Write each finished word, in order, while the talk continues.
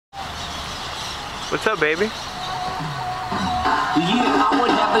What's up, baby? Yeah, I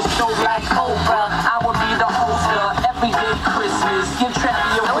would have a show like Oprah. I would be the host of everyday Christmas. Get track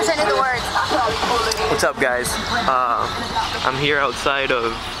of your I wish I knew the words. What's up, guys? I'm here outside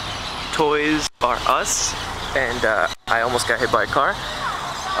of Toys R Us, and I almost got hit by a car.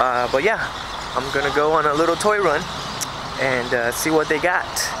 But yeah, I'm gonna go on a little toy run and see what they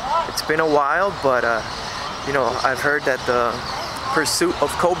got. It's been a while, but you know, I've heard that the pursuit of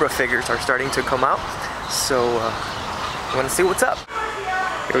Cobra figures are starting to come out, so I want to see what's up.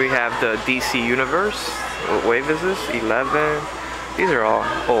 Here we have the DC Universe. What wave is this? 11. These are all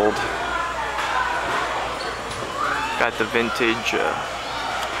old. Got the vintage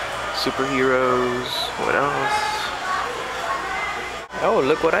superheroes. What else? Oh,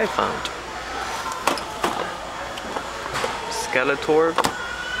 look what I found. Skeletor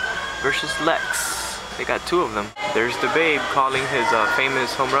versus Lex. They got two of them. There's the Babe calling his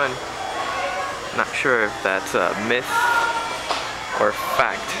famous home run. Not sure if that's a myth or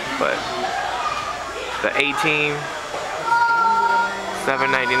fact, but the A-Team,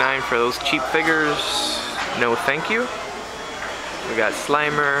 $7.99 for those cheap figures. No thank you. We got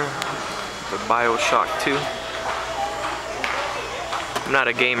Slimer, the BioShock 2. I'm not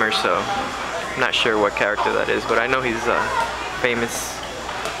a gamer, so I'm not sure what character that is, but I know he's famous.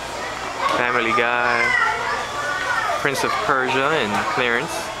 Family Guy, Prince of Persia, and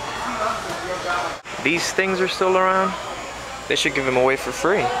clearance. These things are still around. They should give them away for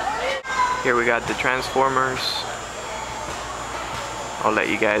free. Here we got the Transformers. I'll let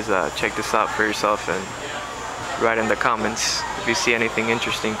you guys check this out for yourself and write in the comments if you see anything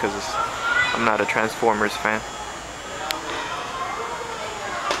interesting, because I'm not a Transformers fan.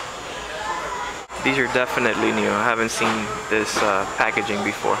 These are definitely new. I haven't seen this packaging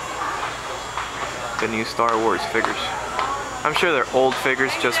before. The new Star Wars figures. I'm sure they're old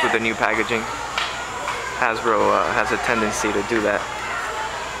figures just with the new packaging. Hasbro has a tendency to do that.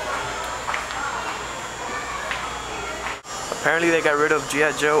 Apparently they got rid of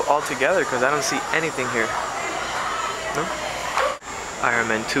G.I. Joe altogether, because I don't see anything here. No? Iron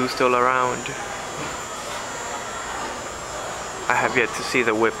Man 2 still around. I have yet to see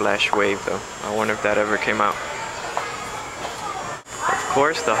the Whiplash wave though. I wonder if that ever came out. Of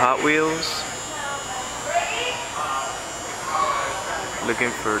course, the Hot Wheels.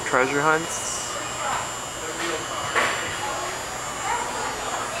 Looking for treasure hunts.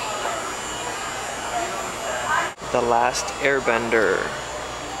 The Last Airbender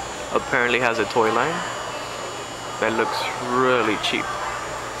apparently has a toy line that looks really cheap.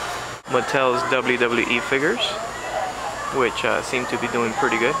 Mattel's WWE figures, which seem to be doing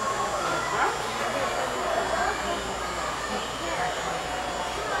pretty good.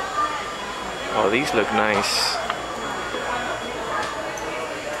 Oh, these look nice.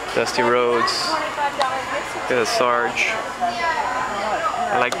 Dusty Rhodes, the Sarge.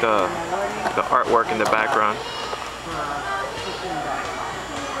 I like the artwork in the background.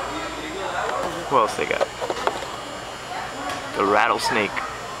 Who else they got? The Rattlesnake.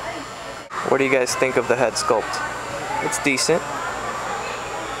 What do you guys think of the head sculpt? It's decent.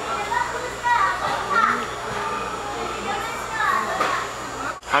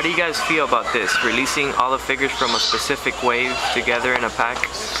 How do you guys feel about this? Releasing all the figures from a specific wave together in a pack?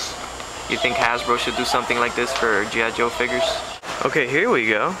 You think Hasbro should do something like this for G.I. Joe figures? Okay, here we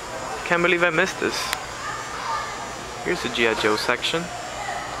go. Can't believe I missed this. Here's the G.I. Joe section.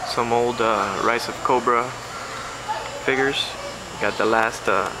 Some old Rise of Cobra figures. Got the last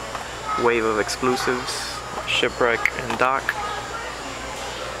wave of exclusives. Shipwreck and Doc.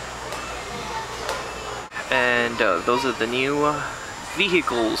 And those are the new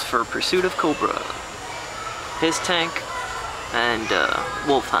vehicles for Pursuit of Cobra. His tank and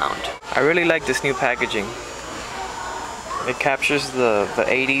Wolfhound. I really like this new packaging. It captures the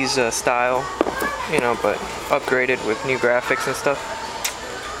 80s style, you know, but upgraded with new graphics and stuff.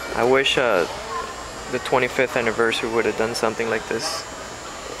 I wish the 25th anniversary would have done something like this.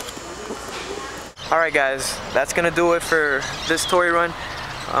 Alright guys, that's gonna do it for this toy run.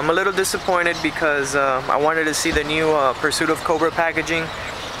 I'm a little disappointed because I wanted to see the new Pursuit of Cobra packaging,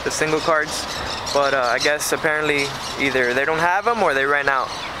 the single cards, but I guess apparently either they don't have them or they ran out.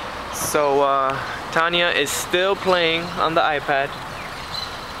 So Tanya is still playing on the iPad.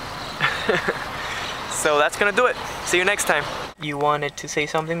 So that's gonna do it. See you next time. You wanted to say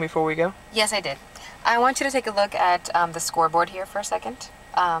something before we go? Yes, I did. I want you to take a look at the scoreboard here for a second,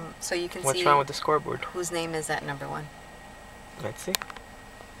 so you can see. What's wrong with the scoreboard? Whose name is at number 1? Let's see.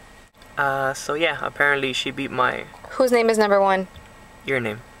 So yeah, apparently she beat my... Whose name is number 1? Your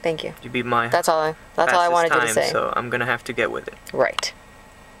name. Thank you. You beat my... That's all I wanted you to say. So I'm gonna have to get with it. Right.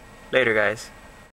 Later, guys.